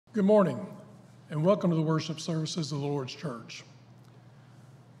Good morning, and welcome to the worship services of the Lord's Church.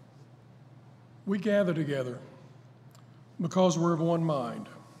 We gather together because we're of one mind.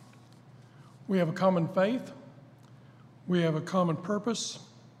 We have a common faith, we have a common purpose,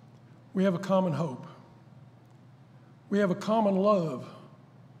 we have a common hope. We have a common love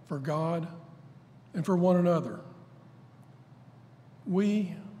for God and for one another.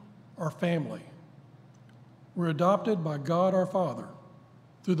 We are family. We're adopted by God our Father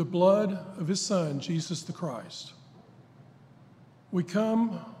through the blood of his Son, Jesus the Christ. We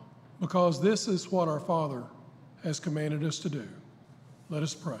come because this is what our Father has commanded us to do. Let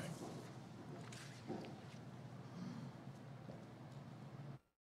us pray.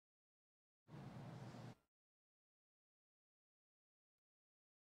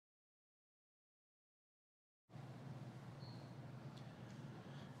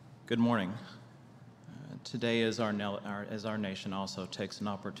 Good morning. Today, as our nation also takes an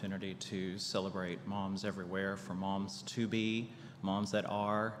opportunity to celebrate moms everywhere, for moms to be, moms that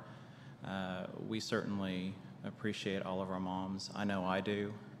are, we certainly appreciate all of our moms. I know I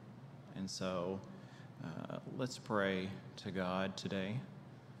do. And so let's pray to God today.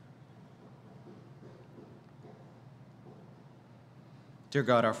 Dear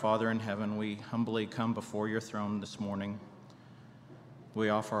God, our Father in heaven, we humbly come before your throne this morning. We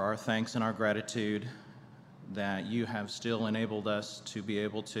offer our thanks and our gratitude that you have still enabled us to be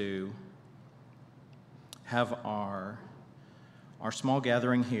able to have our small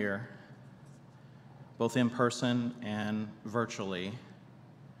gathering here, both in person and virtually,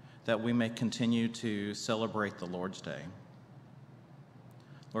 that we may continue to celebrate the Lord's Day.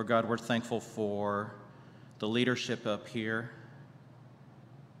 Lord God, we're thankful for the leadership up here.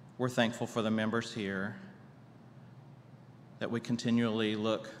 We're thankful for the members here, that we continually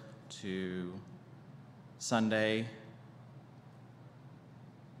look to Sunday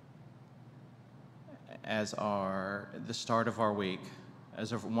as the start of our week,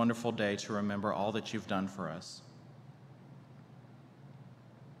 as a wonderful day to remember all that you've done for us.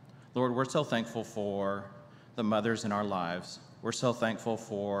 Lord, we're so thankful for the mothers in our lives. We're so thankful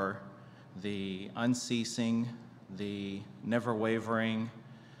for the unceasing, the never-wavering,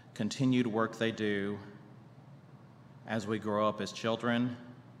 continued work they do as we grow up as children.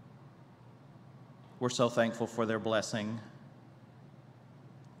 We're so thankful for their blessing.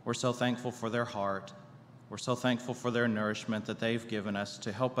 We're so thankful for their heart. We're so thankful for their nourishment that they've given us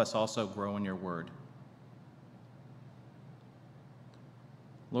to help us also grow in your word.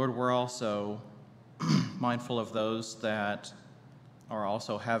 Lord, we're also mindful of those that are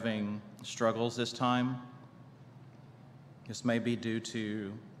also having struggles this time. This may be due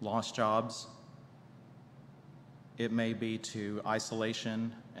to lost jobs. It may be to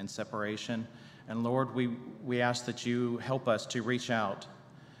isolation and separation. And Lord, we ask that you help us to reach out,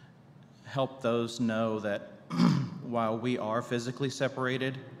 help those know that while we are physically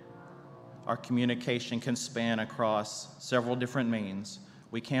separated, our communication can span across several different means.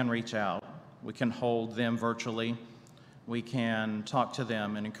 We can reach out, we can hold them virtually, we can talk to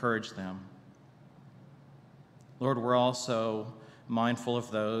them and encourage them. Lord, we're also mindful of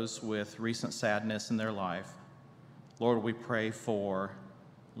those with recent sadness in their life. Lord, we pray for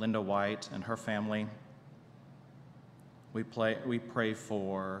Linda White and her family. We pray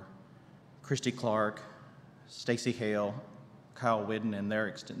for Christy Clark, Stacy Hale, Kyle Whidden and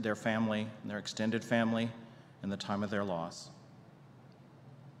their family, and their extended family in the time of their loss.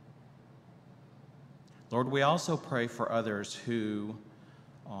 Lord, we also pray for others who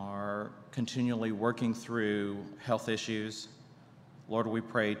are continually working through health issues. Lord, we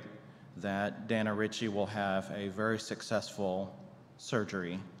pray that Dana Ritchie will have a very successful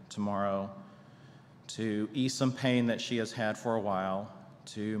surgery tomorrow to ease some pain that she has had for a while,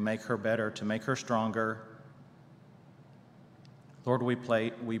 to make her better, to make her stronger. Lord, we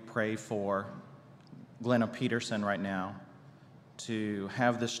pray for Glenna Peterson right now to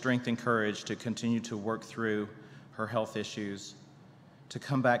have the strength and courage to continue to work through her health issues, to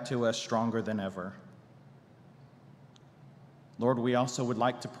come back to us stronger than ever. Lord, we also would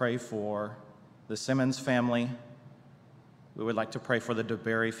like to pray for the Simmons family. We would like to pray for the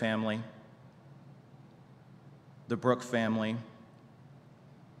DeBerry family, the Brook family,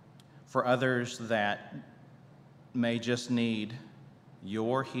 for others that may just need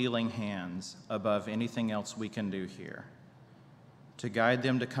your healing hands above anything else we can do here, to guide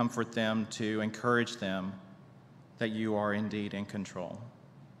them, to comfort them, to encourage them that you are indeed in control.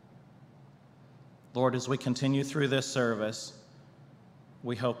 Lord, as we continue through this service,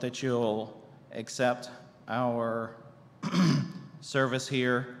 we hope that you'll accept our service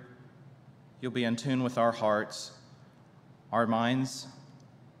here. You'll be in tune with our hearts, our minds,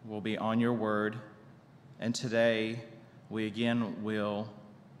 will be on your word, and today we again will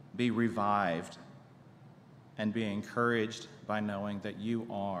be revived and be encouraged by knowing that you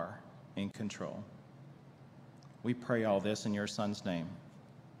are in control. We pray all this in your Son's name.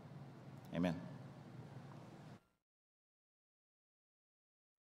 Amen.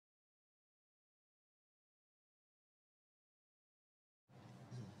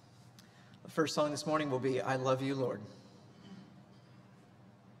 The first song this morning will be I Love You, Lord.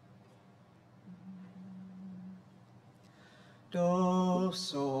 Do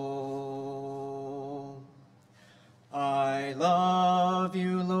soul, I love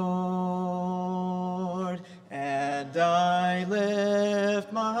you, Lord, and I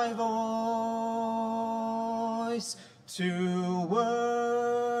lift my voice to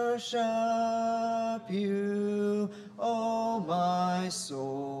worship you, O my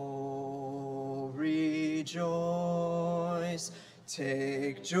soul, rejoice.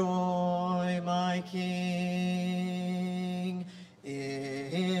 Take joy, my King,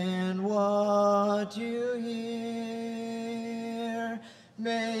 in what you hear.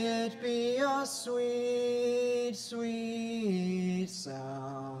 May it be a sweet, sweet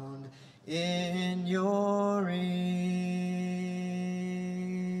sound in your ear.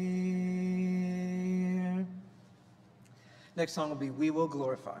 Next song will be We Will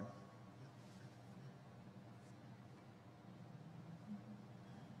Glorify.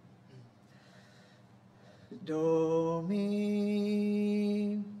 Do,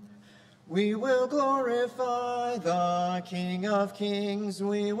 mi. We will glorify the King of Kings.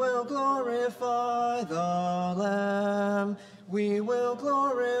 We will glorify the Lamb. We will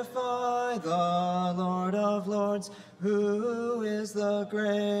glorify the Lord of Lords, who is the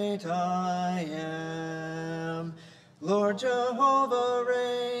great I Am. Lord Jehovah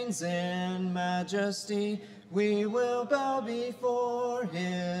reigns in majesty. We will bow before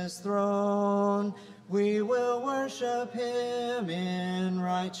his throne. We will worship him in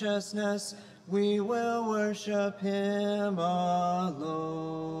righteousness. We will worship him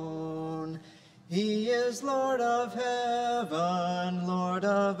alone. He is Lord of heaven, Lord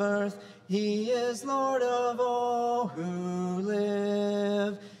of earth. He is Lord of all who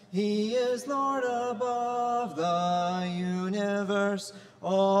live. He is Lord above the universe.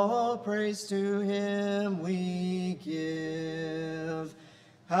 All praise to him we give.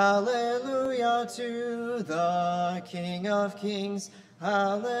 Hallelujah to the King of Kings.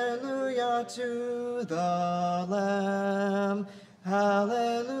 Hallelujah to the Lamb.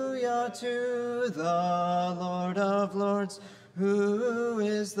 Hallelujah to the Lord of Lords, who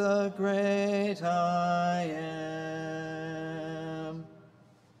is the great I Am.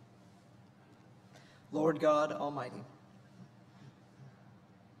 Lord God Almighty.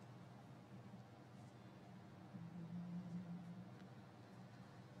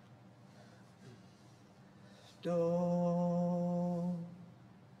 Do,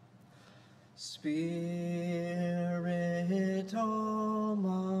 Spirit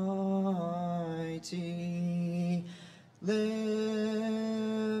Almighty, living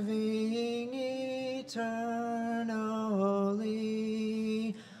eternally,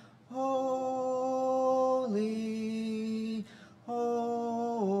 holy, holy,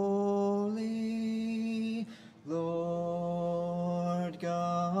 Lord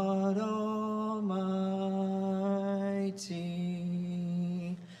God Almighty,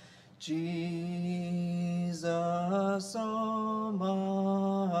 Jesus Almighty,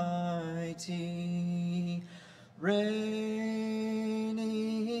 reigning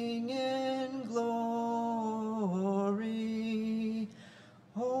in glory,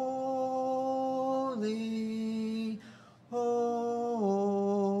 holy, holy,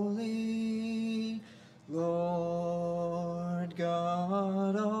 Lord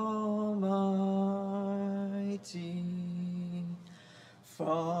God Almighty.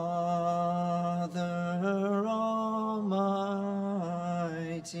 Father Almighty,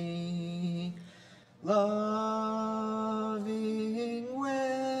 loving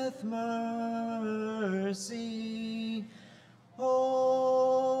with mercy, holy,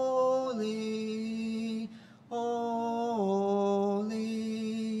 holy,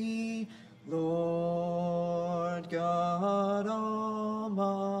 Lord God Almighty,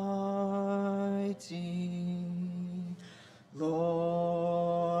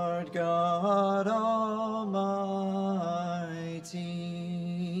 Lord God Almighty,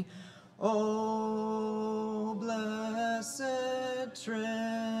 O blessed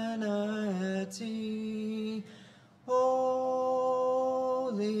Trinity, holy,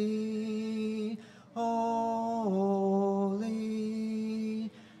 holy,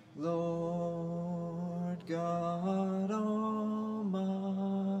 Lord God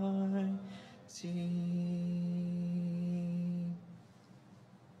Almighty. Almighty.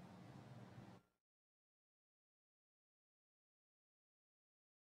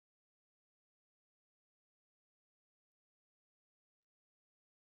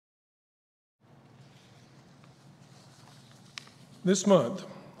 This month,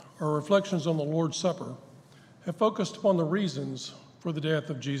 our reflections on the Lord's Supper have focused upon the reasons for the death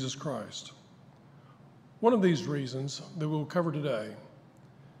of Jesus Christ. One of these reasons that we'll cover today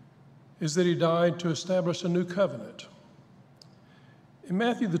is that he died to establish a new covenant. In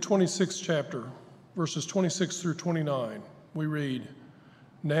Matthew, the 26th chapter, verses 26 through 29, we read,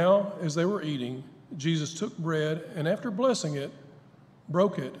 "Now, as they were eating, Jesus took bread and after blessing it,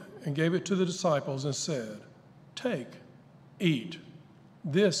 broke it and gave it to the disciples and said, 'Take, eat,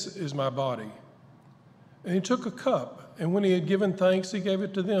 this is my body.' And he took a cup, and when he had given thanks, he gave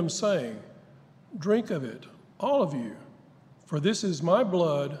it to them, saying, 'Drink of it, all of you, for this is my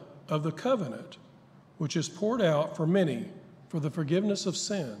blood of the covenant, which is poured out for many for the forgiveness of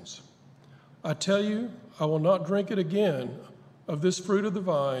sins. I tell you, I will not drink it again of this fruit of the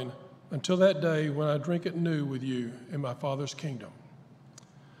vine until that day when I drink it new with you in my Father's kingdom.'"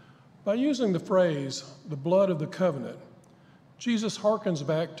 By using the phrase, "the blood of the covenant," Jesus harkens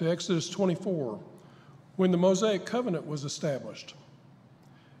back to Exodus 24, when the Mosaic covenant was established.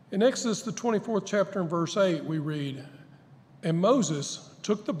 In Exodus, the 24th chapter and verse 8, we read, "And Moses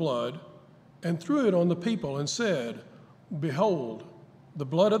took the blood and threw it on the people and said, 'Behold, the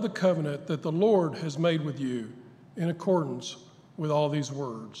blood of the covenant that the Lord has made with you in accordance with all these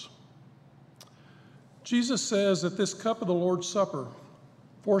words.'" Jesus says that this cup of the Lord's Supper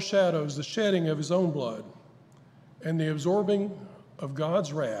foreshadows the shedding of his own blood and the absorbing of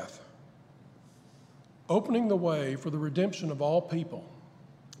God's wrath, opening the way for the redemption of all people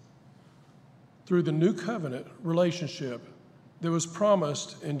through the new covenant relationship that was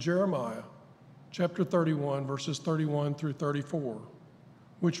promised in Jeremiah chapter 31, verses 31 through 34,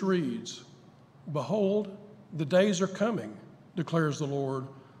 which reads, "Behold, the days are coming, declares the Lord,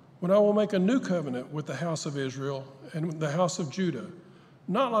 when I will make a new covenant with the house of Israel and the house of Judah,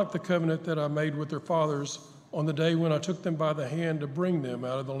 not like the covenant that I made with their fathers on the day when I took them by the hand to bring them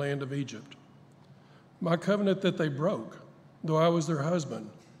out of the land of Egypt. My covenant that they broke, though I was their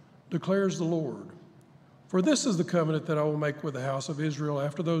husband, declares the Lord. For this is the covenant that I will make with the house of Israel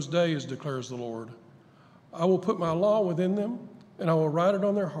after those days, declares the Lord. I will put my law within them, and I will write it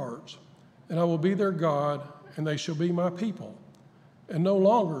on their hearts, and I will be their God, and they shall be my people. And no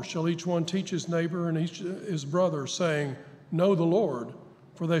longer shall each one teach his neighbor and each his brother, saying, 'Know the Lord,'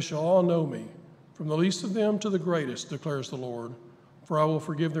 for they shall all know me, from the least of them to the greatest, declares the Lord. For I will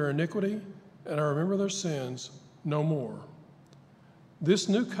forgive their iniquity, and I remember their sins no more." This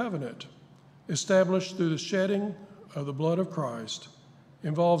new covenant, established through the shedding of the blood of Christ,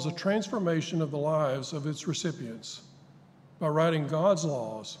 involves a transformation of the lives of its recipients by writing God's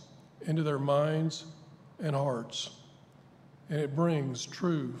laws into their minds and hearts, and it brings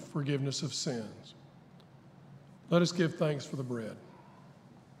true forgiveness of sins. Let us give thanks for the bread.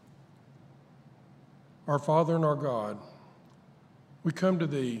 Our Father and our God, we come to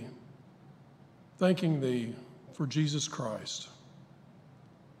Thee thanking Thee for Jesus Christ.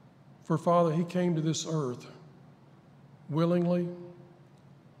 For Father, He came to this earth willingly,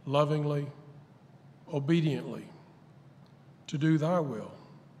 lovingly, obediently to do Thy will.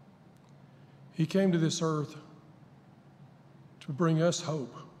 He came to this earth to bring us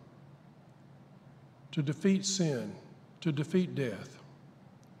hope, to defeat sin, to defeat death.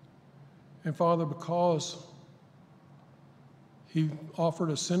 And Father, because He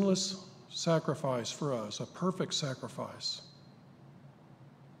offered a sinless sacrifice for us, a perfect sacrifice,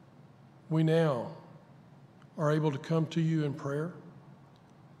 we now are able to come to You in prayer,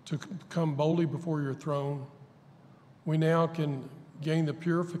 to come boldly before Your throne. We now can gain the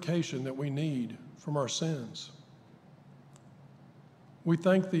purification that we need from our sins. We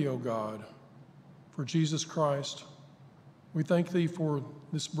thank Thee, O God, for Jesus Christ. We thank Thee for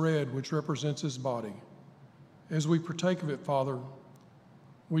this bread which represents His body. As we partake of it, Father,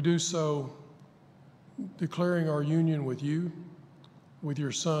 we do so declaring our union with You, with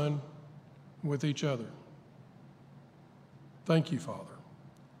Your Son, with each other. Thank You, Father.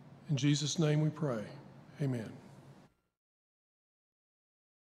 In Jesus' name we pray. Amen.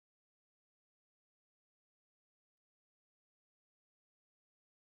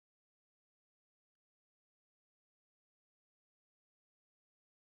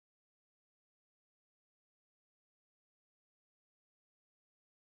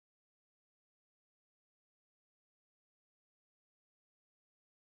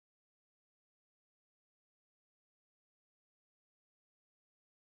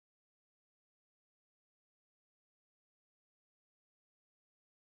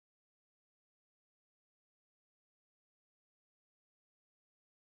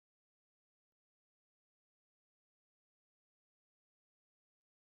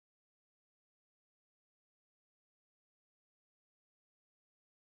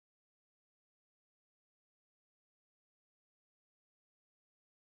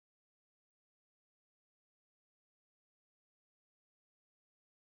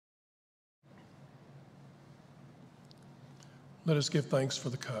 Let us give thanks for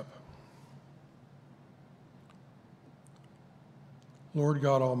the cup. Lord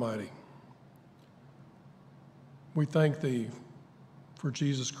God Almighty, we thank thee for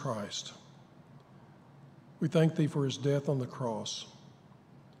Jesus Christ. We thank thee for his death on the cross.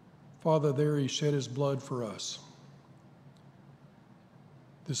 Father, there he shed his blood for us.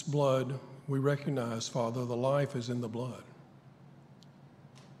 This blood, we recognize, Father, the life is in the blood.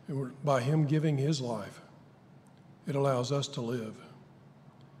 And by him giving his life, it allows us to live.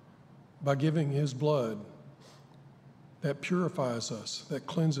 By giving his blood, that purifies us, that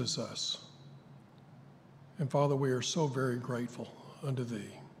cleanses us. And Father, we are so very grateful unto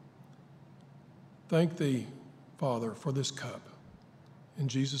thee. Thank thee, Father, for this cup. In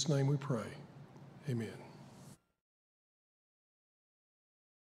Jesus' name we pray. Amen.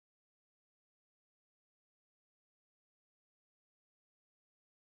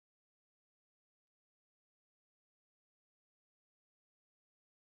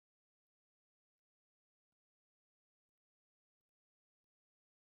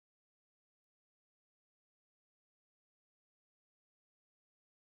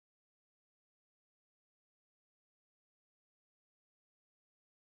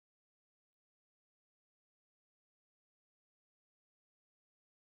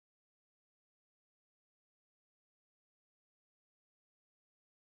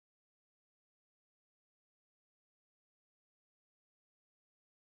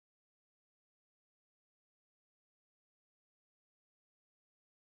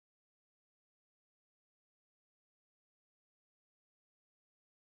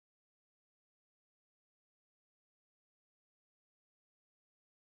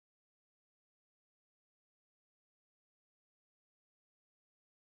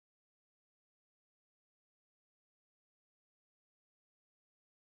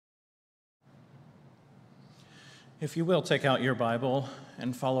 If you will, take out your Bible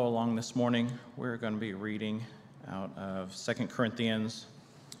and follow along this morning. We're going to be reading out of 2 Corinthians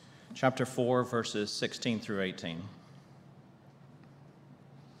chapter 4, verses 16 through 18.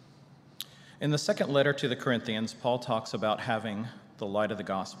 In the second letter to the Corinthians, Paul talks about having the light of the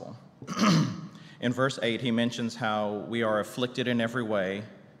gospel. In verse 8, he mentions how we are afflicted in every way,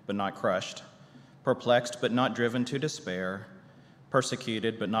 but not crushed, perplexed, but not driven to despair,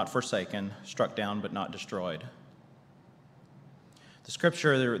 persecuted, but not forsaken, struck down, but not destroyed. The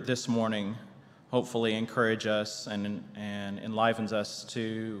scripture this morning hopefully encourages us and enlivens us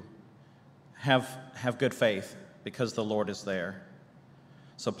to have good faith because the Lord is there.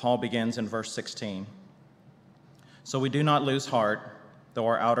 So Paul begins in verse 16. So we do not lose heart, though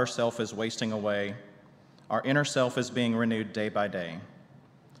our outer self is wasting away. Our inner self is being renewed day by day.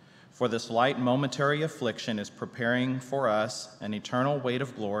 For this light momentary affliction is preparing for us an eternal weight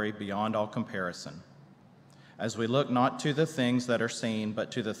of glory beyond all comparison, as we look not to the things that are seen,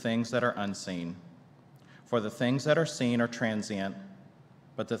 but to the things that are unseen. For the things that are seen are transient,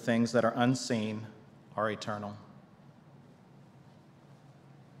 but the things that are unseen are eternal.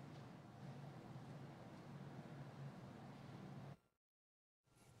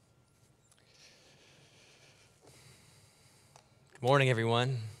 Good morning,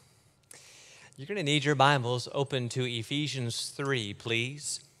 everyone. You're going to need your Bibles open to Ephesians 3,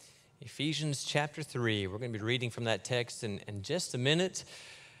 please. Ephesians chapter 3. We're going to be reading from that text in just a minute.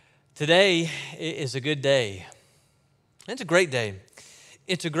 Today is a good day. It's a great day.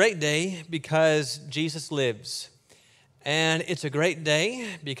 It's a great day because Jesus lives. And it's a great day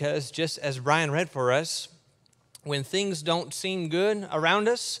because, just as Brian read for us, when things don't seem good around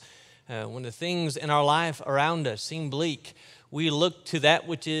us, when the things in our life around us seem bleak, we look to that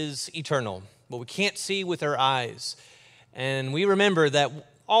which is eternal, what we can't see with our eyes. And we remember that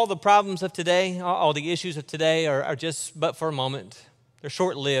all the problems of today, all the issues of today are just but for a moment. They're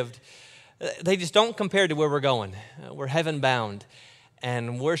short-lived. They just don't compare to where we're going. We're heaven-bound,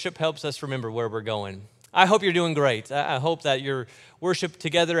 and worship helps us remember where we're going. I hope you're doing great. I hope that your worship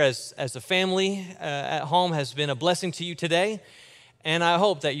together as a family at home has been a blessing to you today, and I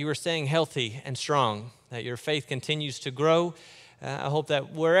hope that you are staying healthy and strong, that your faith continues to grow. I hope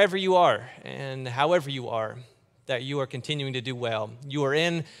that wherever you are and however you are, that you are continuing to do well. You are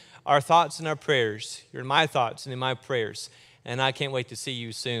in our thoughts and our prayers. You're in my thoughts and in my prayers, and I can't wait to see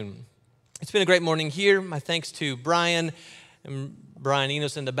you soon. It's been a great morning here. My thanks to Brian and Brian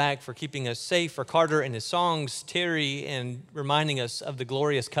Enos in the back for keeping us safe, for Carter and his songs, Terry, and reminding us of the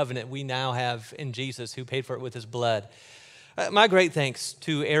glorious covenant we now have in Jesus, who paid for it with his blood. My great thanks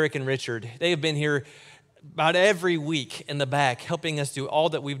to Eric and Richard. They have been here about every week in the back, helping us do all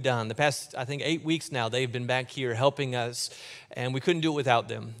that we've done. The past, I think, 8 weeks now, they've been back here helping us, and we couldn't do it without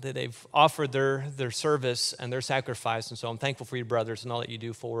them. They've offered their service and their sacrifice, and so I'm thankful for you brothers and all that you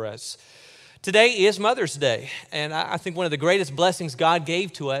do for us. Today is Mother's Day, and I think one of the greatest blessings God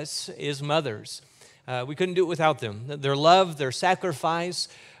gave to us is mothers. We couldn't do it without them. Their love, their sacrifice,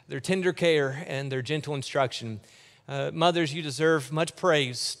 their tender care, and their gentle instruction. Mothers, you deserve much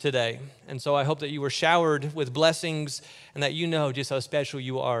praise today. And so I hope that you were showered with blessings and that you know just how special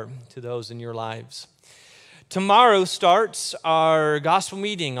you are to those in your lives. Tomorrow starts our gospel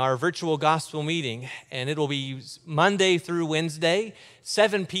meeting, our virtual gospel meeting, and it'll be Monday through Wednesday,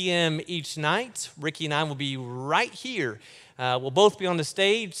 7 p.m. each night. Ricky and I will be right here. We'll both be on the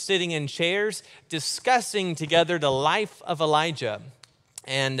stage, sitting in chairs, discussing together the life of Elijah.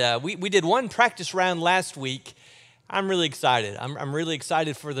 And we did one practice round last week. I'm really excited. I'm really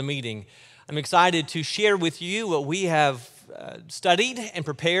excited for the meeting. I'm excited to share with you what we have studied and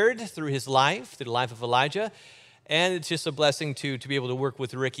prepared through his life, through the life of Elijah. And it's just a blessing to be able to work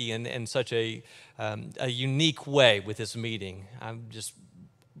with Ricky in such a unique way with this meeting. I'm just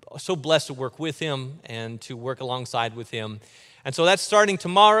so blessed to work with him and to work alongside with him. And so that's starting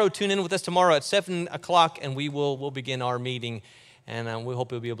tomorrow. Tune in with us tomorrow at 7 o'clock, and we'll begin our meeting. And we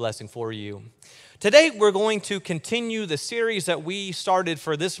hope it will be a blessing for you. Today, we're going to continue the series that we started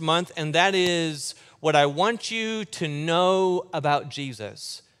for this month, and that is what I want you to know about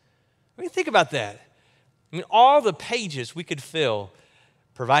Jesus. I mean, think about that. I mean, all the pages we could fill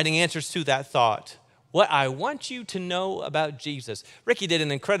providing answers to that thought. What I want you to know about Jesus. Ricky did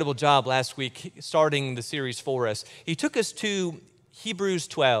an incredible job last week starting the series for us. He took us to Hebrews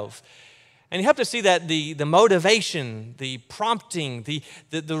 12. And he helped us see that the motivation, the prompting,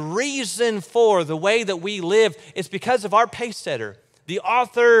 the reason for the way that we live is because of our pace setter, the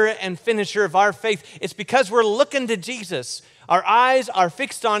author and finisher of our faith. It's because we're looking to Jesus. Our eyes are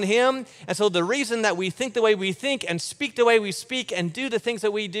fixed on him. And so the reason that we think the way we think and speak the way we speak and do the things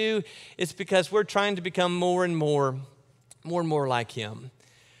that we do is because we're trying to become more and more like him.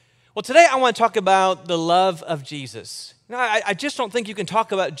 Well, today I want to talk about the love of Jesus. Now, I just don't think you can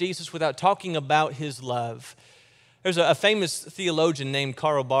talk about Jesus without talking about his love. There's a famous theologian named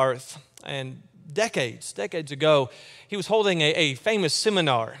Karl Barth, and decades ago, he was holding a famous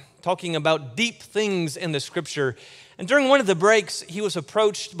seminar talking about deep things in the Scripture. And during one of the breaks, he was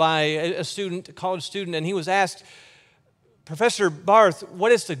approached by a college student, and he was asked, Professor Barth,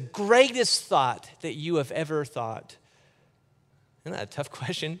 what is the greatest thought that you have ever thought? Isn't that a tough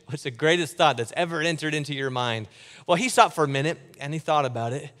question? What's the greatest thought that's ever entered into your mind? Well, he stopped for a minute, and he thought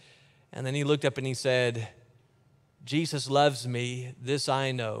about it. And then he looked up and he said, Jesus loves me, this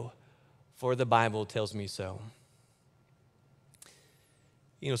I know, for the Bible tells me so.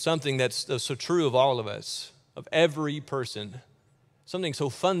 You know, something that's so true of all of us, of every person, something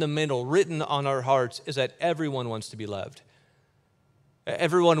so fundamental written on our hearts is that everyone wants to be loved.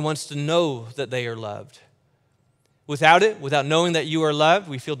 Everyone wants to know that they are loved. Without it, without knowing that you are loved,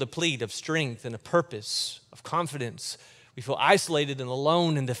 we feel depleted of strength and a purpose, of confidence. We feel isolated and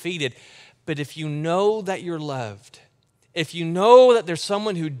alone and defeated. But if you know that you're loved, if you know that there's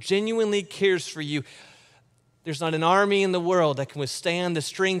someone who genuinely cares for you, there's not an army in the world that can withstand the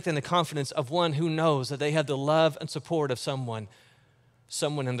strength and the confidence of one who knows that they have the love and support of someone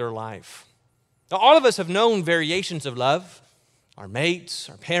in their life. Now, all of us have known variations of love, our mates,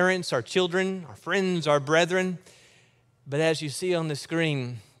 our parents, our children, our friends, our brethren. But as you see on the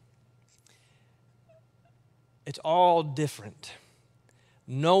screen, it's all different.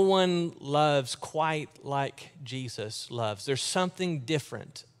 No one loves quite like Jesus loves. There's something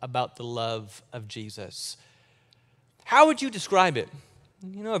different about the love of Jesus. How would you describe it?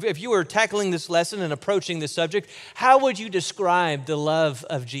 You know, if you were tackling this lesson and approaching this subject, how would you describe the love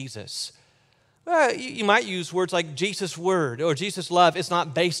of Jesus? Well, you might use words like Jesus' word or Jesus' love is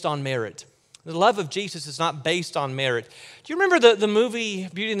not based on merit. The love of Jesus is not based on merit. Do you remember the movie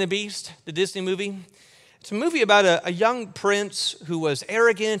Beauty and the Beast, the Disney movie? It's a movie about a young prince who was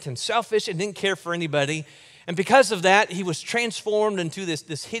arrogant and selfish and didn't care for anybody. And because of that, he was transformed into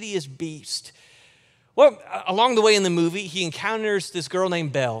this hideous beast. Well, along the way in the movie, he encounters this girl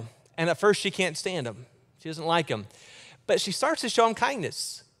named Belle. And at first, she can't stand him. She doesn't like him. But she starts to show him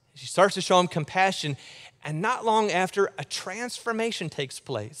kindness. She starts to show him compassion. And not long after, a transformation takes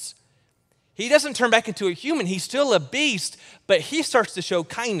place. He doesn't turn back into a human. He's still a beast, but he starts to show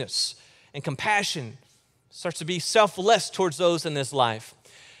kindness and compassion, starts to be selfless towards those in his life.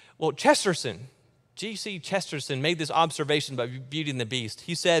 Well, G.C. Chesterton made this observation about Beauty and the Beast.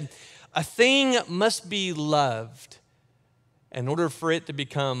 He said, a thing must be loved in order for it to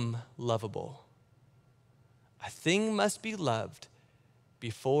become lovable. A thing must be loved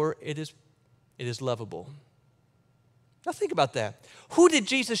before it is lovable. Now think about that. Who did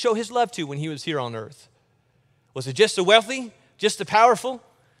Jesus show his love to when he was here on earth? Was it just the wealthy? Just the powerful?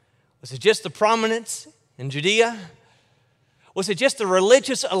 Was it just the prominence in Judea? Was it just the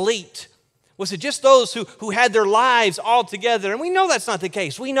religious elite? Was it just those who had their lives all together? And we know that's not the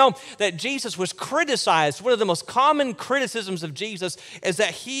case. We know that Jesus was criticized. One of the most common criticisms of Jesus is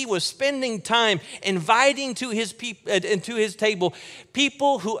that he was spending time inviting to his table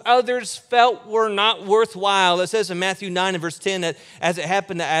people who others felt were not worthwhile. It says in Matthew 9 and verse 10 that as it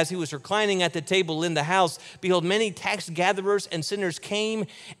happened, as he was reclining at the table in the house, behold, many tax gatherers and sinners came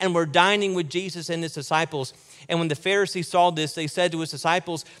and were dining with Jesus and his disciples. And when the Pharisees saw this, they said to his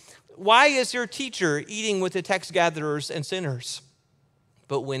disciples, "Why is your teacher eating with the tax gatherers and sinners?"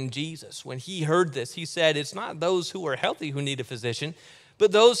 But when he heard this, he said, "It's not those who are healthy who need a physician,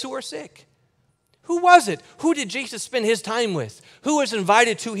 but those who are sick." Who was it? Who did Jesus spend his time with? Who was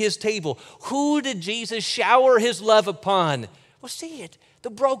invited to his table? Who did Jesus shower his love upon? Well, see it. The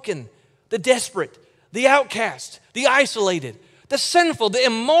broken, the desperate, the outcast, the isolated, the sinful, the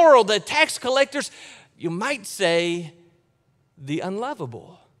immoral, the tax collectors. You might say the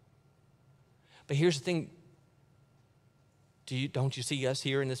unlovable. But here's the thing. Don't you see us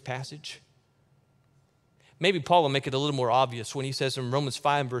here in this passage? Maybe Paul will make it a little more obvious when he says in Romans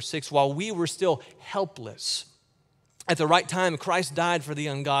 5 verse 6, while we were still helpless, at the right time Christ died for the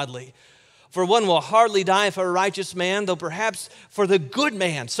ungodly. For one will hardly die for a righteous man, though perhaps for the good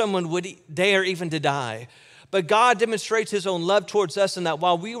man someone would dare even to die. But God demonstrates his own love towards us in that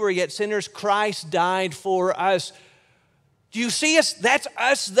while we were yet sinners, Christ died for us. Do you see us? That's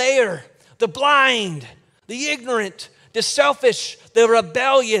us there. The blind, the ignorant, the selfish, the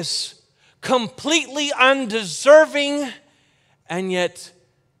rebellious, completely undeserving, and yet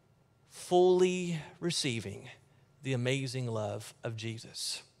fully receiving the amazing love of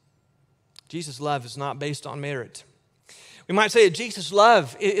Jesus. Jesus' love is not based on merit. We might say that Jesus'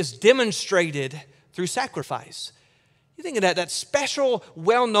 love is demonstrated through sacrifice. You think of that special,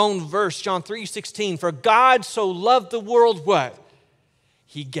 well-known verse, John 3:16, for God so loved the world, what?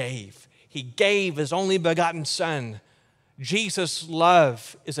 He gave. He gave his only begotten Son. Jesus'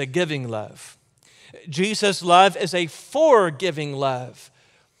 love is a giving love. Jesus' love is a forgiving love.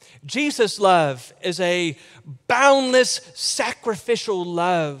 Jesus' love is a boundless sacrificial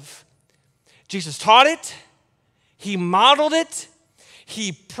love. Jesus taught it. He modeled it.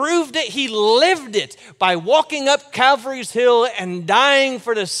 He proved it. He lived it by walking up Calvary's hill and dying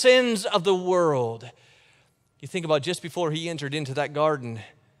for the sins of the world. You think about just before he entered into that garden,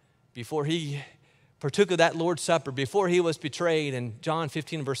 before he partook of that Lord's Supper, before he was betrayed, in John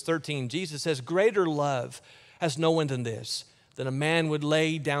 15 verse 13, Jesus says, greater love has no one than this, that a man would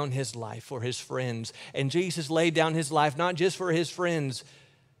lay down his life for his friends. And Jesus laid down his life not just for his friends,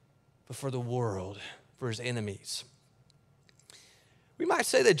 but for the world, for his enemies. We might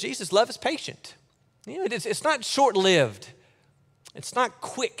say that Jesus' love is patient. You know, it's not short-lived. It's not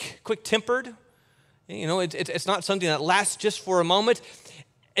quick-tempered. You know, it's not something that lasts just for a moment.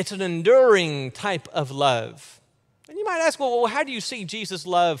 It's an enduring type of love. And you might ask, well, how do you see Jesus'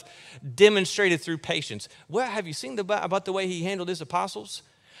 love demonstrated through patience? Well, have you seen about the way he handled his apostles?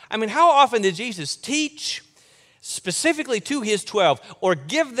 I mean, how often did Jesus teach specifically to his 12, or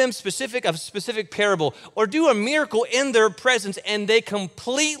give them a specific parable, or do a miracle in their presence, and they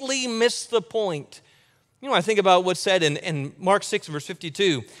completely miss the point? You know, I think about what's said in Mark 6, verse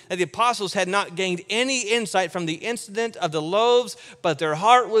 52, that the apostles had not gained any insight from the incident of the loaves, but their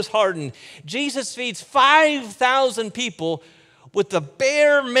heart was hardened. Jesus feeds 5,000 people with the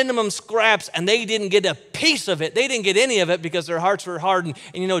bare minimum scraps, and they didn't get a piece of it. They didn't get any of it because their hearts were hardened.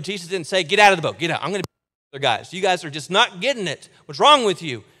 And you know, Jesus didn't say, get out of the boat, get out. I'm going to be guys. You guys are just not getting it. What's wrong with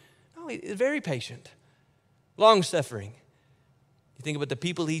you? No, he's very patient, long-suffering. You think about the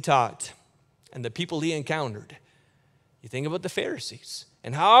people he taught and the people he encountered. You think about the Pharisees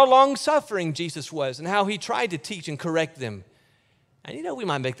and how long-suffering Jesus was and how he tried to teach and correct them. And you know, we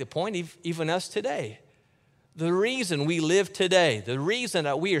might make the point, even us today. The reason we live today, the reason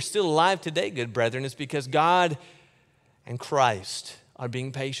that we are still alive today, good brethren, is because God and Christ are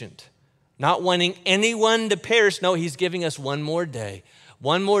being patient. Not wanting anyone to perish. No, he's giving us one more day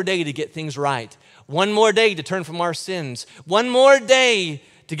to get things right. One more day to turn from our sins. One more day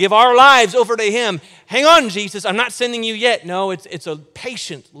to give our lives over to him. Hang on, Jesus, I'm not sending you yet. No, it's a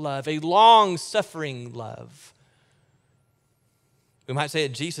patient love, a long-suffering love. We might say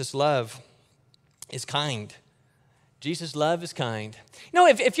that Jesus' love is kind. Jesus' love is kind. You know,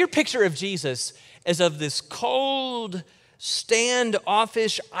 if your picture of Jesus is of this cold,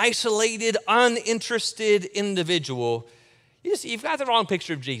 standoffish, isolated, uninterested individual. You've got the wrong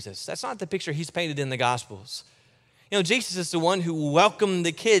picture of Jesus. That's not the picture he's painted in the Gospels. You know, Jesus is the one who welcomed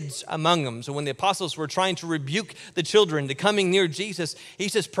the kids among them. So when the apostles were trying to rebuke the children to coming near Jesus, he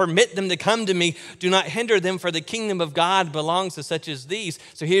says, permit them to come to me. Do not hinder them, for the kingdom of God belongs to such as these.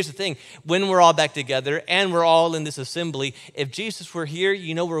 So here's the thing. When we're all back together and we're all in this assembly, if Jesus were here,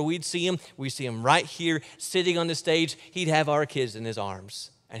 you know where we'd see him? We'd see him right here sitting on the stage. He'd have our kids in his arms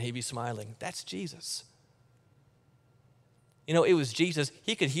and he'd be smiling. That's Jesus. You know, it was Jesus.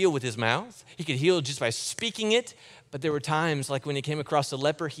 He could heal with his mouth. He could heal just by speaking it. But there were times, like when he came across the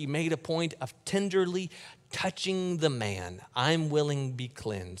leper, he made a point of tenderly touching the man. I'm willing to be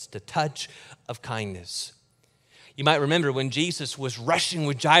cleansed, the touch of kindness. You might remember when Jesus was rushing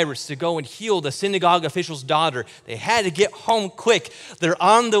with Jairus to go and heal the synagogue official's daughter. They had to get home quick. They're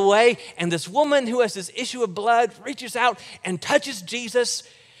on the way, and this woman who has this issue of blood reaches out and touches Jesus.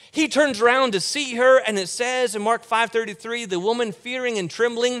 He turns around to see her, and it says in Mark 5:33, the woman, fearing and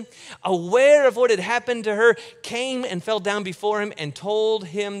trembling, aware of what had happened to her, came and fell down before him and told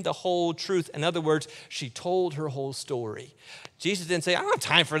him the whole truth. In other words, she told her whole story. Jesus didn't say, I don't have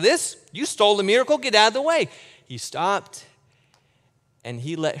time for this. You stole the miracle. Get out of the way. He stopped, and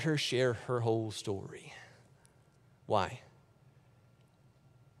he let her share her whole story. Why?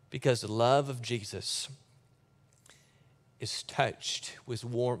 Because the love of Jesus is touched with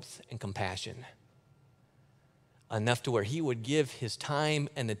warmth and compassion, enough to where he would give his time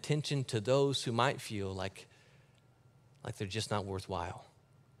and attention to those who might feel like they're just not worthwhile.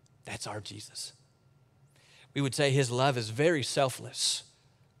 That's our Jesus. We would say his love is very selfless.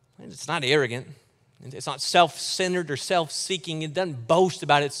 It's not arrogant. It's not self-centered or self-seeking. It doesn't boast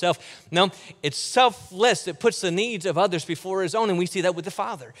about itself. No, it's selfless. It puts the needs of others before his own, and we see that with the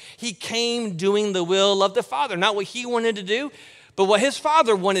Father. He came doing the will of the Father, not what he wanted to do, but what his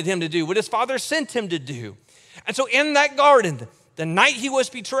Father wanted him to do, what his Father sent him to do. And so in that garden, the night he was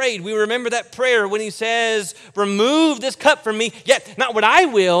betrayed, we remember that prayer when he says, remove this cup from me, yet not what I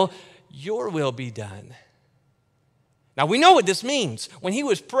will, your will be done. Now, we know what this means. When he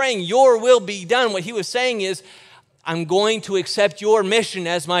was praying, your will be done, what he was saying is, I'm going to accept your mission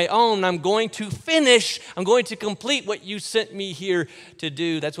as my own. I'm going to finish. I'm going to complete what you sent me here to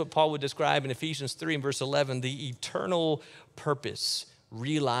do. That's what Paul would describe in Ephesians 3 and verse 11, the eternal purpose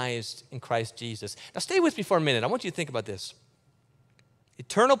realized in Christ Jesus. Now, stay with me for a minute. I want you to think about this.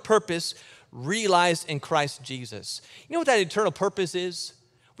 Eternal purpose realized in Christ Jesus. You know what that eternal purpose is?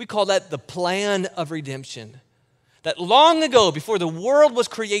 We call that the plan of redemption. That long ago, before the world was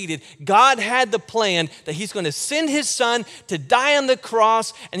created, God had the plan that he's going to send his son to die on the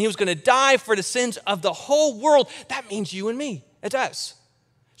cross, and he was going to die for the sins of the whole world. That means you and me. It does.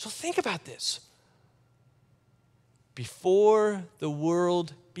 So think about this. Before the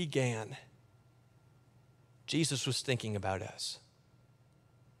world began, Jesus was thinking about us.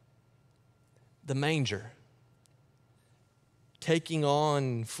 The manger, taking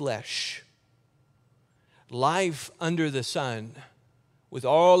on flesh. Life under the sun with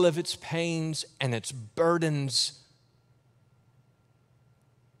all of its pains and its burdens,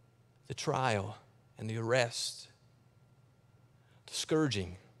 the trial and the arrest, the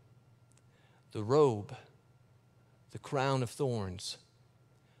scourging, the robe, the crown of thorns,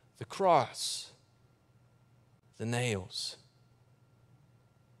 the cross, the nails.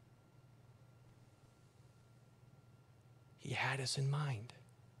 He had us in mind.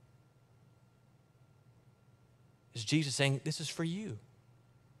 Is Jesus saying, this is for you?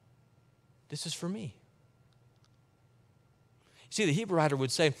 This is for me. See, the Hebrew writer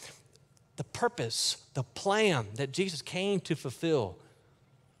would say, the purpose, the plan that Jesus came to fulfill,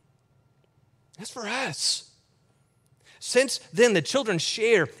 that's for us. Since then the children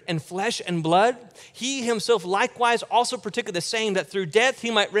share in flesh and blood, he himself likewise also partook of the same, that through death he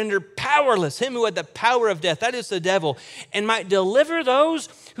might render powerless him who had the power of death, that is the devil, and might deliver those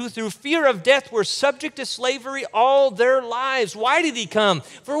who through fear of death were subject to slavery all their lives. Why did he come?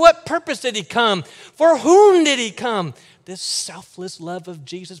 For what purpose did he come? For whom did he come? This selfless love of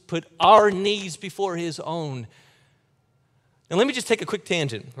Jesus put our needs before his own. Now, let me just take a quick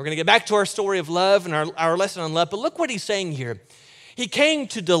tangent. We're going to get back to our story of love and our lesson on love, but look what he's saying here. He came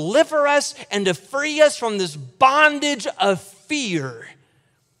to deliver us and to free us from this bondage of fear,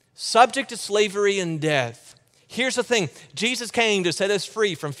 subject to slavery and death. Here's the thing. Jesus came to set us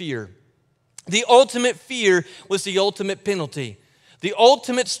free from fear. The ultimate fear was the ultimate penalty, the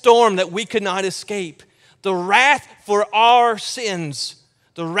ultimate storm that we could not escape, the wrath for our sins.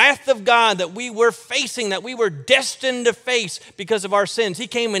 The wrath of God that we were facing, that we were destined to face because of our sins. He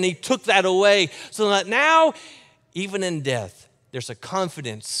came and he took that away so that now even in death, there's a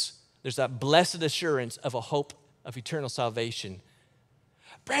confidence, there's that blessed assurance of a hope of eternal salvation.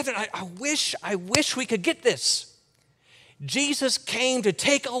 Brethren, I wish we could get this. Jesus came to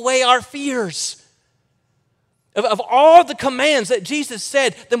take away our fears. Of all the commands that Jesus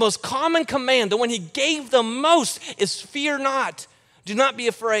said, the most common command, the one he gave the most, is fear not. Do not be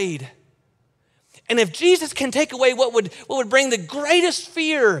afraid. And if Jesus can take away what would bring the greatest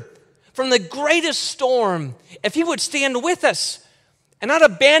fear from the greatest storm, if he would stand with us and not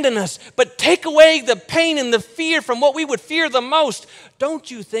abandon us, but take away the pain and the fear from what we would fear the most, don't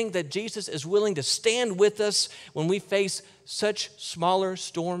you think that Jesus is willing to stand with us when we face such smaller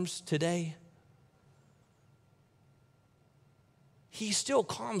storms today? He still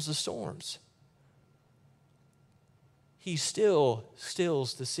calms the storms. He still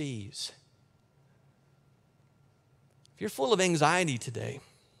stills the seas. If you're full of anxiety today,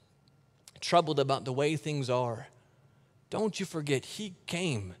 troubled about the way things are, don't you forget he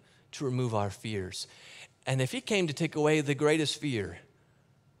came to remove our fears. And if he came to take away the greatest fear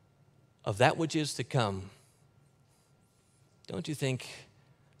of that which is to come, don't you think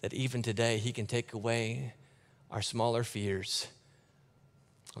that even today he can take away our smaller fears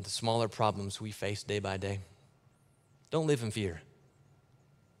of the smaller problems we face day by day? Don't live in fear.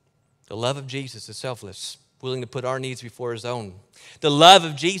 The love of Jesus is selfless, willing to put our needs before his own. The love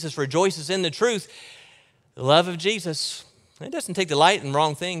of Jesus rejoices in the truth. The love of Jesus, it doesn't take delight in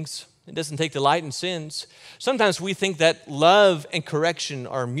wrong things. It doesn't take delight in sins. Sometimes we think that love and correction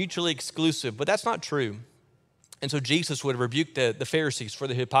are mutually exclusive, but that's not true. And so Jesus would rebuke the Pharisees for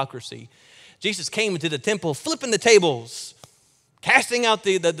the hypocrisy. Jesus came into the temple, flipping the tables, casting out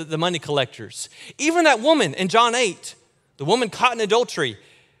the money collectors. Even that woman in John 8, the woman caught in adultery,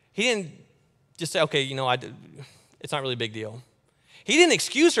 he didn't just say, okay, it's not really a big deal. He didn't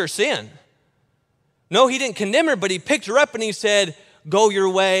excuse her sin. No, he didn't condemn her, but he picked her up and he said, go your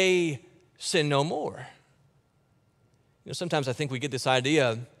way, sin no more. Sometimes I think we get this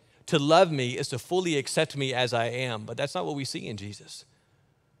idea, to love me is to fully accept me as I am, but that's not what we see in Jesus.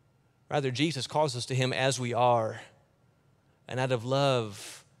 Rather, Jesus calls us to him as we are, and out of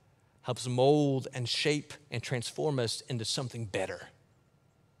love helps mold and shape and transform us into something better,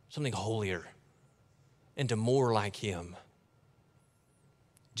 something holier, into more like him.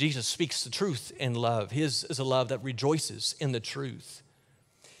 Jesus speaks the truth in love. His is a love that rejoices in the truth.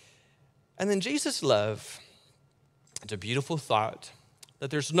 And then Jesus' love, it's a beautiful thought, that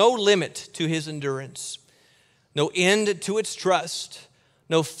there's no limit to his endurance, no end to its trust,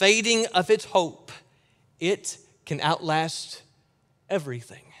 no fading of its hope. It can outlast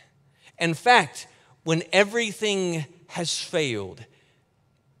everything. In fact, when everything has failed,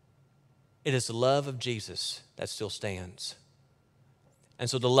 it is the love of Jesus that still stands. And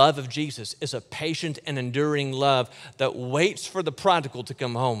so the love of Jesus is a patient and enduring love that waits for the prodigal to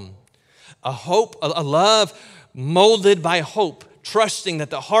come home. A love molded by hope, trusting that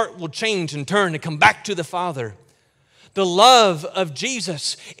the heart will change and turn and come back to the Father. The love of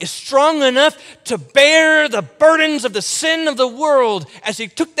Jesus is strong enough to bear the burdens of the sin of the world as he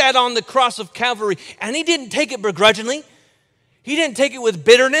took that on the cross of Calvary. And he didn't take it begrudgingly. He didn't take it with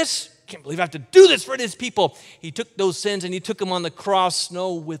bitterness. Can't believe I have to do this for his people. He took those sins and he took them on the cross,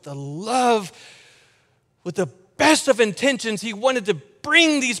 with a love, with the best of intentions. He wanted to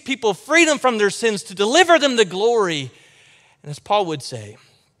bring these people freedom from their sins, to deliver them to glory. And as Paul would say,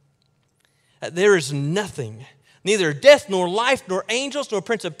 there is nothing, neither death, nor life, nor angels, nor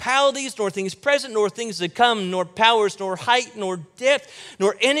principalities, nor things present, nor things to come, nor powers, nor height, nor depth,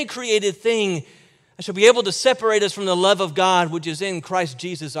 nor any created thing that shall be able to separate us from the love of God, which is in Christ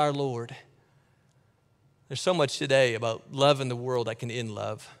Jesus our Lord. There's so much today about love in the world that can end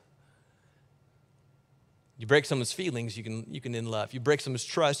love. You break someone's feelings, you can end love. You break someone's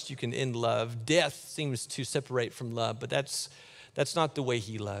trust, you can end love. Death seems to separate from love, but that's not the way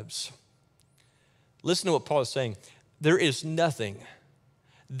he loves. Listen to what Paul is saying. There is nothing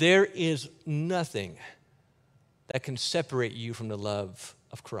that can separate you from the love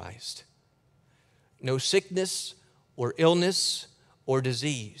of Christ. No sickness or illness or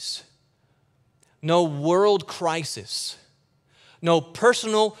disease. No world crisis. No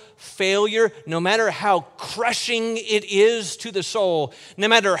personal failure, no matter how crushing it is to the soul, no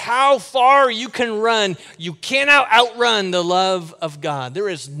matter how far you can run, you cannot outrun the love of God. There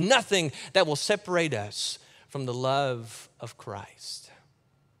is nothing that will separate us from the love of Christ.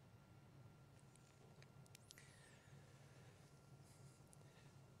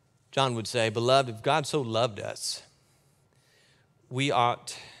 John would say, beloved, if God so loved us, we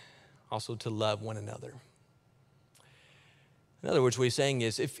ought also to love one another. In other words, what he's saying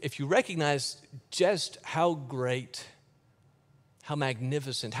is if you recognize just how great, how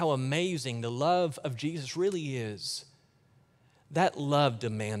magnificent, how amazing the love of Jesus really is, that love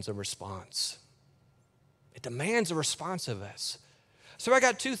demands a response. It demands a response of us. So I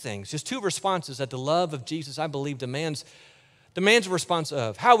got two things, just two responses that the love of Jesus, I believe, demands a response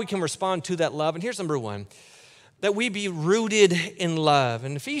of. How we can respond to that love. And here's number one, that we be rooted in love.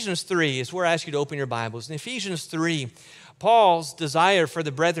 In Ephesians 3 is where I ask you to open your Bibles. In Ephesians 3, Paul's desire for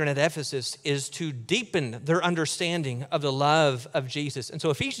the brethren at Ephesus is to deepen their understanding of the love of Jesus. And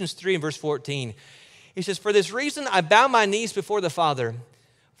so Ephesians 3 and verse 14, he says, "For this reason I bow my knees before the Father,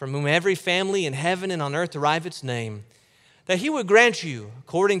 from whom every family in heaven and on earth derive its name, that he would grant you,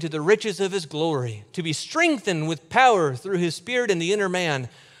 according to the riches of his glory, to be strengthened with power through his Spirit in the inner man,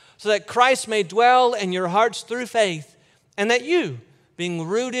 so that Christ may dwell in your hearts through faith, and that you, being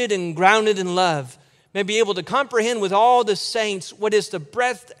rooted and grounded in love, may be able to comprehend with all the saints what is the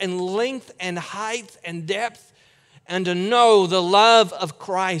breadth and length and height and depth, and to know the love of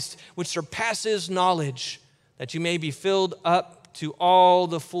Christ, which surpasses knowledge, that you may be filled up to all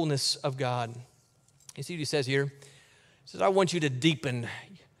the fullness of God." You see what he says here? He says, I want you to deepen,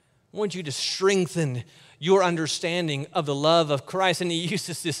 I want you to strengthen your understanding of the love of Christ. And he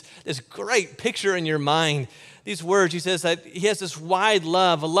uses this great picture in your mind. These words, he says that he has this wide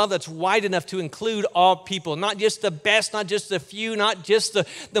love, a love that's wide enough to include all people, not just the best, not just the few, not just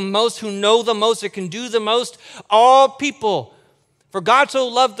the most who know the most or can do the most, all people. For God so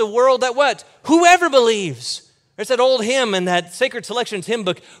loved the world that what? Whoever believes. There's that old hymn in that Sacred Selections hymn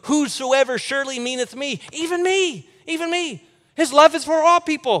book, whosoever surely meaneth me, even me, even me. His love is for all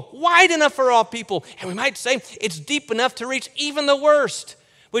people, wide enough for all people. And we might say it's deep enough to reach even the worst,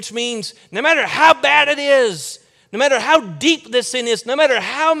 which means no matter how bad it is, no matter how deep this sin is, no matter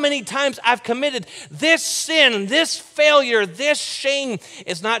how many times I've committed this sin, this failure, this shame,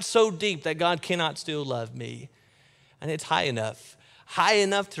 is not so deep that God cannot still love me. And it's high enough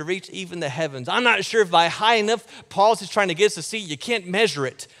to reach even the heavens. I'm not sure if by high enough, Paul's just trying to get us to see you can't measure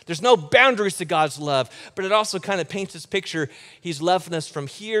it. There's no boundaries to God's love, but it also kind of paints this picture. He's loving us from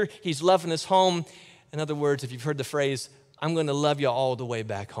here. He's loving us home. In other words, if you've heard the phrase, I'm going to love you all the way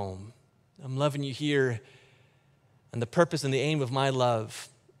back home. I'm loving you here. And the purpose and the aim of my love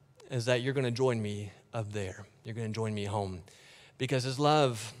is that you're going to join me up there. You're going to join me home. Because his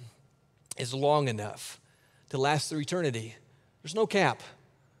love is long enough to last through eternity. There's no cap.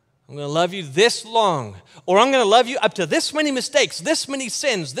 I'm going to love you this long. Or I'm going to love you up to this many mistakes, this many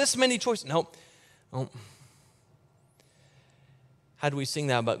sins, this many choices. No. How do we sing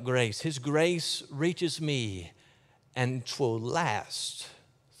that about grace? His grace reaches me and 'twill last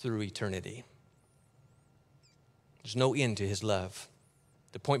through eternity. There's no end to his love.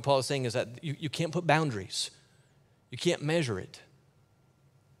 The point Paul is saying is that you can't put boundaries. You can't measure it.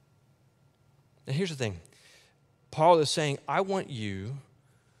 And here's the thing. Paul is saying, I want you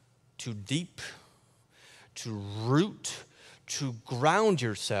to root, to ground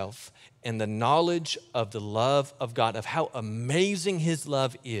yourself in the knowledge of the love of God, of how amazing his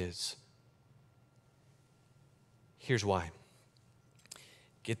love is. Here's why.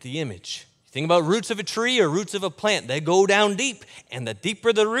 Get the image. Think about roots of a tree or roots of a plant. They go down deep, and the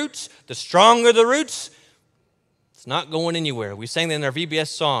deeper the roots, the stronger the roots. It's not going anywhere. We sang that in our VBS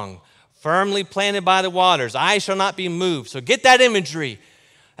song, firmly planted by the waters, I shall not be moved. So get that imagery.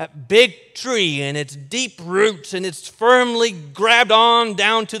 That big tree and its deep roots, and it's firmly grabbed on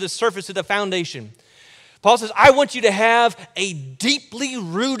down to the surface of the foundation. Paul says, I want you to have a deeply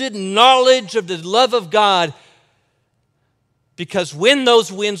rooted knowledge of the love of God, because when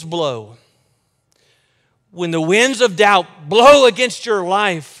those winds blow, when the winds of doubt blow against your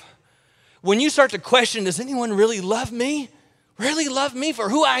life, when you start to question, does anyone really love me? Really love me for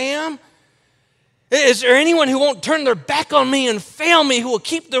who I am? Is there anyone who won't turn their back on me and fail me, who will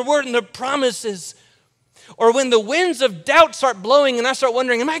keep their word and their promises? Or when the winds of doubt start blowing and I start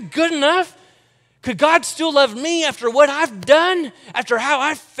wondering, am I good enough? Could God still love me after what I've done, after how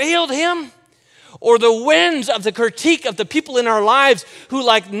I failed him? Or the winds of the critique of the people in our lives who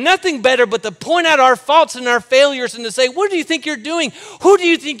like nothing better but to point out our faults and our failures and to say, what do you think you're doing? Who do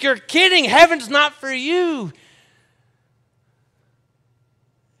you think you're kidding? Heaven's not for you.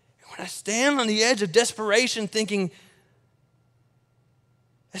 When I stand on the edge of desperation thinking,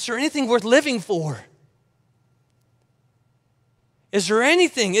 is there anything worth living for? Is there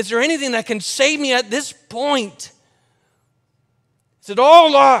anything that can save me at this point? Is it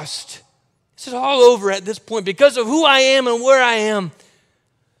all lost? Is it all over at this point because of who I am and where I am?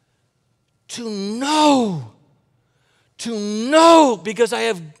 To know, because I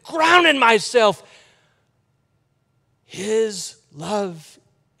have grounded myself His love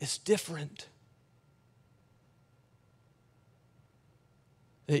is different.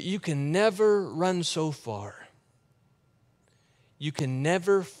 That you can never run so far. You can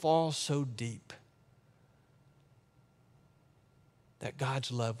never fall so deep that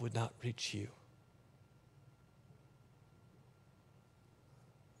God's love would not reach you.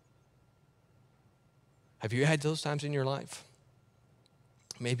 Have you had those times in your life?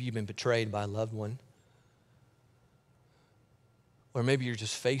 Maybe you've been betrayed by a loved one. Or maybe you're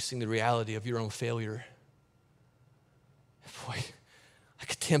just facing the reality of your own failure. Boy,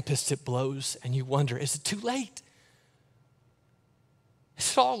 like a tempest, it blows, and you wonder, is it too late?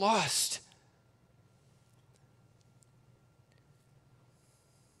 Is it all lost?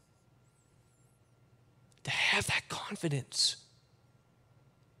 To have that confidence,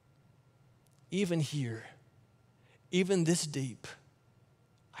 even here, even this deep,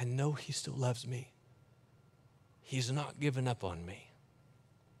 I know He still loves me. He's not given up on me.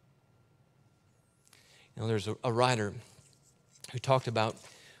 You know, there's a writer who talked about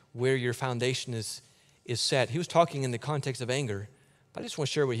where your foundation is set. He was talking in the context of anger, but I just want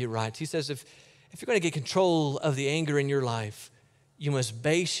to share what he writes. He says, if you're going to get control of the anger in your life, you must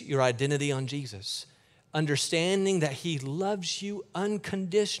base your identity on Jesus, understanding that He loves you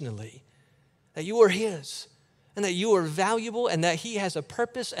unconditionally, that you are His, and that you are valuable, and that He has a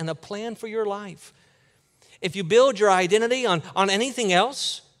purpose and a plan for your life. If you build your identity on anything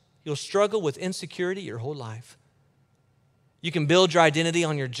else, you'll struggle with insecurity your whole life. You can build your identity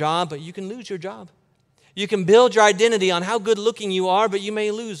on your job, but you can lose your job. You can build your identity on how good looking you are, but you may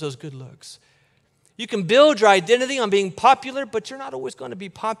lose those good looks. You can build your identity on being popular, but you're not always going to be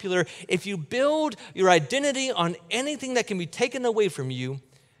popular. If you build your identity on anything that can be taken away from you,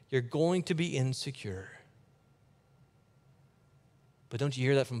 you're going to be insecure. But don't you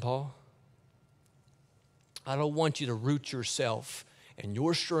hear that from Paul? I don't want you to root yourself in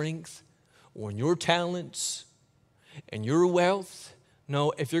your strength or in your talents and your wealth.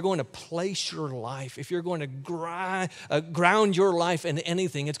 No, if you're going to place your life, if you're going to ground your life in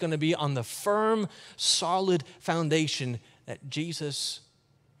anything, it's going to be on the firm, solid foundation that Jesus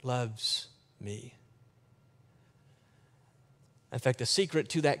loves me. In fact, the secret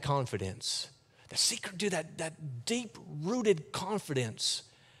to that confidence, the secret to that deep-rooted confidence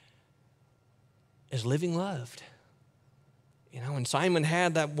is living loved. You know, and Simon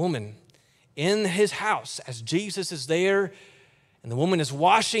had that woman in his house as Jesus is there, and the woman is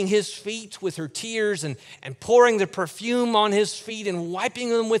washing his feet with her tears and pouring the perfume on his feet and wiping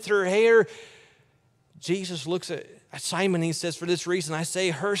them with her hair. Jesus looks at Simon and he says, for this reason I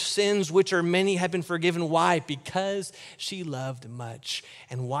say her sins, which are many, have been forgiven. Why? Because she loved much.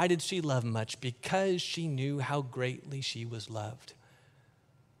 And why did she love much? Because she knew how greatly she was loved.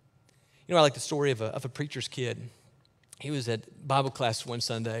 You know, I like the story of a preacher's kid. He was at Bible class one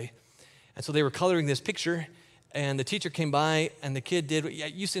Sunday, and so they were coloring this picture, and the teacher came by, and the kid did,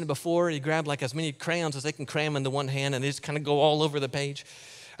 you've seen it before, he grabbed like as many crayons as they can cram into one hand, and they just kind of go all over the page.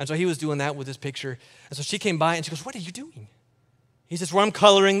 And so he was doing that with this picture. And so she came by, and she goes, what are you doing? He says, well, I'm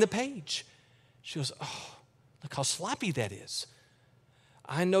coloring the page. She goes, oh, look how sloppy that is.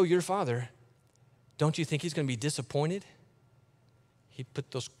 I know your father. Don't you think he's going to be disappointed? He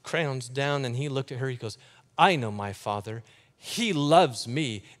put those crayons down, and he looked at her. He goes, I know my father. He loves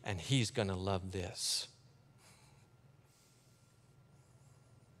me, and he's going to love this.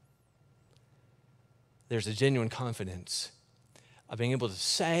 There's a genuine confidence of being able to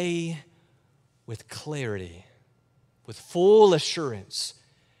say with clarity, with full assurance,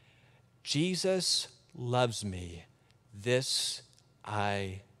 Jesus loves me. This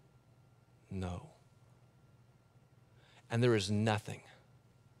I know. And there is nothing,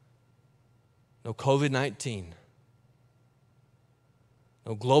 no COVID-19,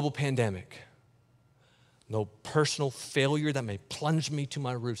 no global pandemic, no personal failure that may plunge me to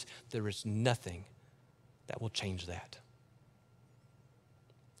my roots. There is nothing that will change that.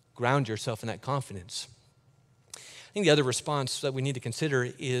 Ground yourself in that confidence. I think the other response that we need to consider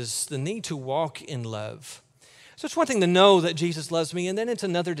is the need to walk in love. So it's one thing to know that Jesus loves me, and then it's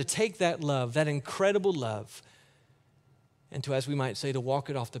another to take that love, that incredible love, and to, as we might say, to walk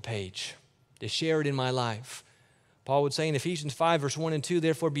it off the page, to share it in my life. Paul would say in Ephesians 5, verse 1 and 2,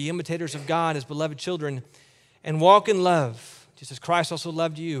 therefore be imitators of God as beloved children and walk in love, just as Christ also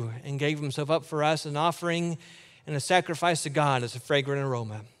loved you and gave himself up for us, an offering and a sacrifice to God as a fragrant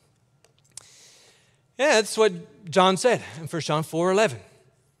aroma. Yeah, that's what John said in 1 John 4:11.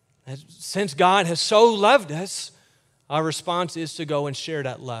 Since God has so loved us, our response is to go and share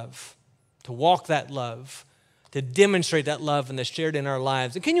that love, to walk that love, to demonstrate that love and that's shared in our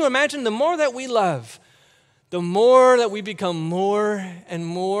lives. And can you imagine, the more that we love, the more that we become more and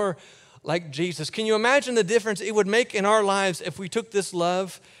more like Jesus. Can you imagine the difference it would make in our lives if we took this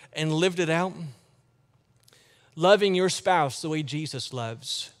love and lived it out? Loving your spouse the way Jesus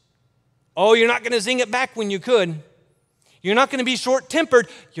loves. Oh, you're not going to zing it back when you could. You're not going to be short-tempered.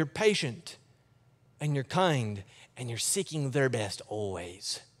 You're patient and you're kind and you're seeking their best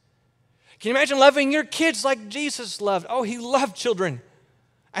always. Can you imagine loving your kids like Jesus loved? Oh, he loved children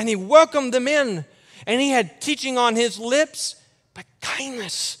and he welcomed them in and he had teaching on his lips, but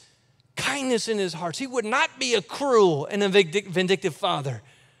kindness in his heart. He would not be a cruel and a vindictive father,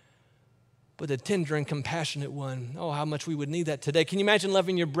 but a tender and compassionate one. Oh, how much we would need that today. Can you imagine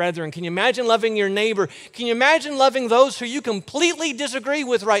loving your brethren? Can you imagine loving your neighbor? Can you imagine loving those who you completely disagree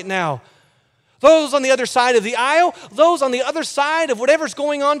with right now? Those on the other side of the aisle, those on the other side of whatever's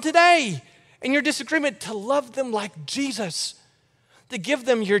going on today. And your disagreement, to love them like Jesus, to give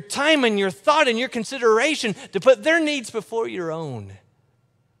them your time and your thought and your consideration, to put their needs before your own.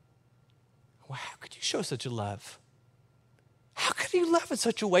 Wow, how could you show such a love? How could you love in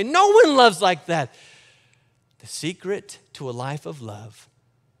such a way? No one loves like that. The secret to a life of love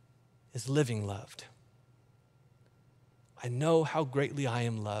is living loved. I know how greatly I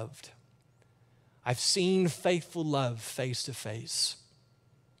am loved. I've seen faithful love face to face.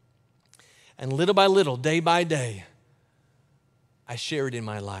 And little by little, day by day, I share it in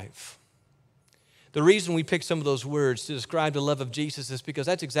my life. The reason we pick some of those words to describe the love of Jesus is because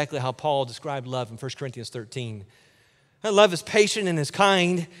that's exactly how Paul described love in 1 Corinthians 13. That love is patient and is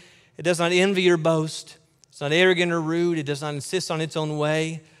kind. It does not envy or boast. It's not arrogant or rude. It does not insist on its own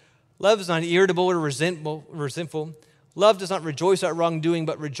way. Love is not irritable or resentful. Love does not rejoice at wrongdoing,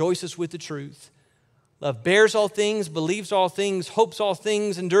 but rejoices with the truth. Love bears all things, believes all things, hopes all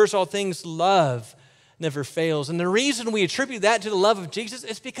things, endures all things. Love never fails. And the reason we attribute that to the love of Jesus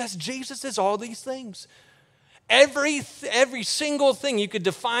is because Jesus is all these things. Every single thing you could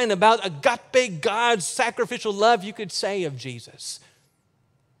define about agape, God's sacrificial love, you could say of Jesus.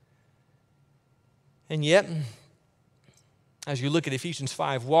 And yet, as you look at Ephesians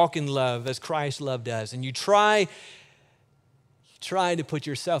 5, walk in love as Christ loved us, and you try to put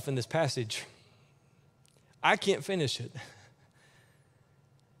yourself in this passage, I can't finish it.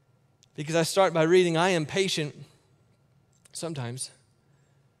 Because I start by reading, I am patient sometimes,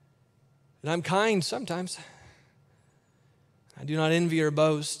 and I'm kind sometimes. I do not envy or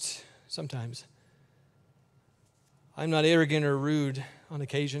boast sometimes. I'm not arrogant or rude on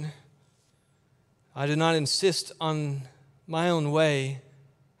occasion. I do not insist on my own way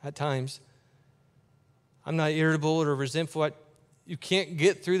at times. I'm not irritable or resentful. You can't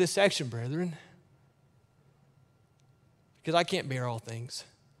get through this section, brethren, because I can't bear all things.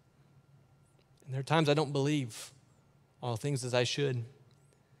 And there are times I don't believe all things as I should. And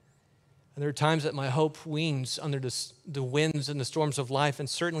there are times that my hope weans under the winds and the storms of life. And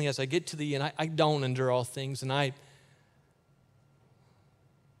certainly as I get to the end, I don't endure all things, and I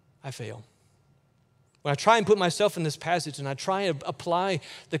fail. When I try and put myself in this passage and I try and apply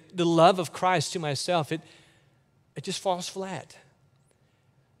the love of Christ to myself, it just falls flat,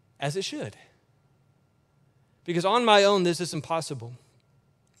 as it should. Because on my own, this is impossible.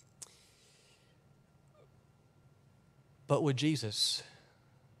 But with Jesus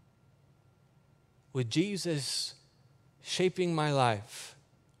shaping my life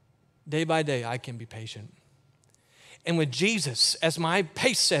day by day, I can be patient. And with Jesus as my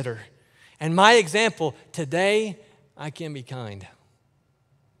pace setter and my example, today I can be kind.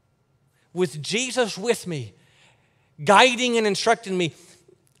 With Jesus with me, guiding and instructing me,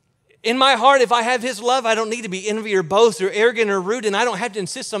 in my heart, if I have His love, I don't need to be envy or boast or arrogant or rude, and I don't have to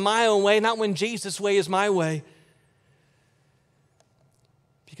insist on my own way, not when Jesus' way is my way.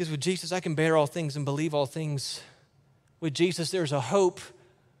 Because with Jesus, I can bear all things and believe all things. With Jesus, there's a hope,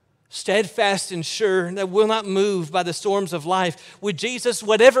 steadfast and sure, that will not move by the storms of life. With Jesus,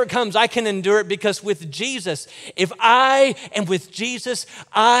 whatever comes, I can endure it, because with Jesus, if I am with Jesus,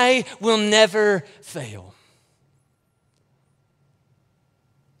 I will never fail.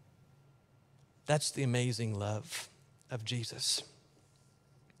 That's the amazing love of Jesus.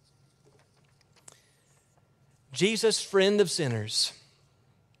 Jesus, friend of sinners,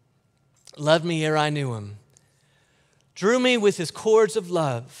 loved me ere I knew Him, drew me with His cords of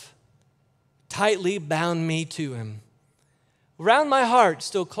love, tightly bound me to Him. Around my heart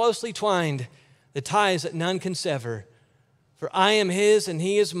still closely twined the ties that none can sever, for I am His and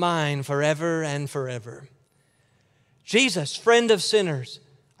He is mine forever and forever. Jesus, friend of sinners,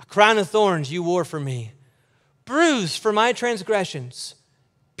 a crown of thorns you wore for me, bruised for my transgressions,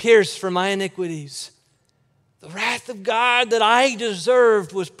 pierced for my iniquities. The wrath of God that I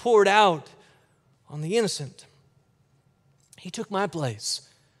deserved was poured out on the innocent. He took my place,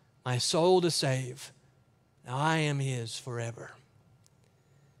 my soul to save. Now I am his forever.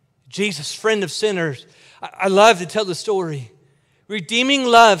 Jesus, friend of sinners, I love to tell the story. Redeeming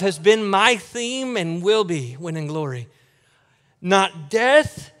love has been my theme and will be when in glory. Not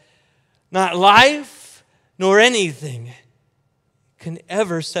death, not life, nor anything can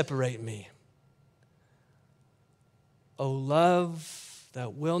ever separate me. O love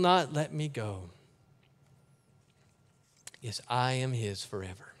that will not let me go. Yes, I am his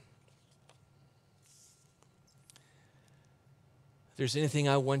forever. If there's anything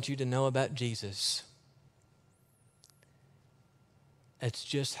I want you to know about Jesus, it's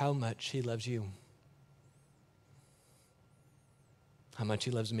just how much he loves you. How much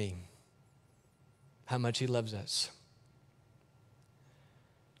he loves me. How much he loves us.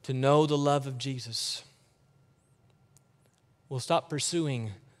 To know the love of Jesus, we'll stop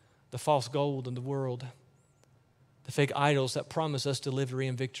pursuing the false gold in the world, the fake idols that promise us delivery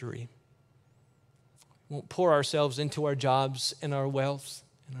and victory. We won't pour ourselves into our jobs and our wealth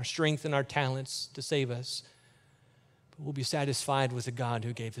and our strength and our talents to save us, but we'll be satisfied with the God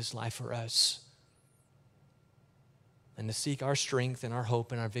who gave his life for us, and to seek our strength and our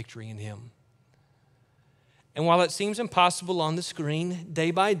hope and our victory in him. And while it seems impossible on the screen,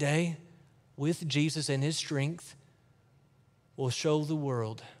 day by day, with Jesus and his strength, we'll show the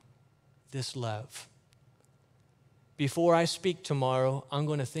world this love. Before I speak tomorrow, I'm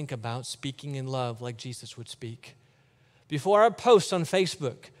going to think about speaking in love like Jesus would speak. Before I post on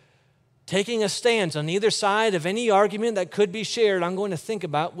Facebook, taking a stance on either side of any argument that could be shared, I'm going to think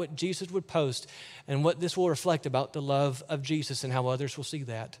about what Jesus would post and what this will reflect about the love of Jesus and how others will see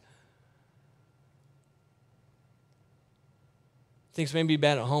that. Things may be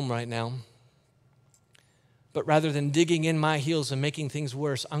bad at home right now, but rather than digging in my heels and making things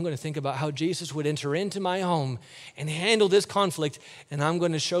worse, I'm going to think about how Jesus would enter into my home and handle this conflict, and I'm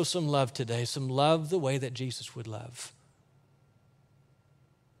going to show some love today, some love the way that Jesus would love.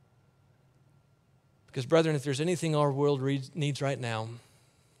 Because, brethren, if there's anything our world needs right now,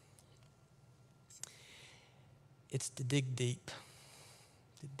 it's to dig deep,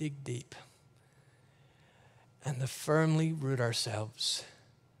 and to firmly root ourselves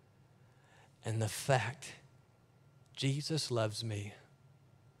in the fact Jesus loves me.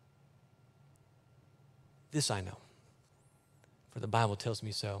 This I know, for the Bible tells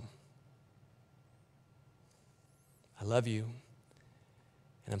me so. I love you,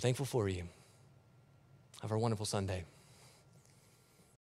 and I'm thankful for you. Have a wonderful Sunday.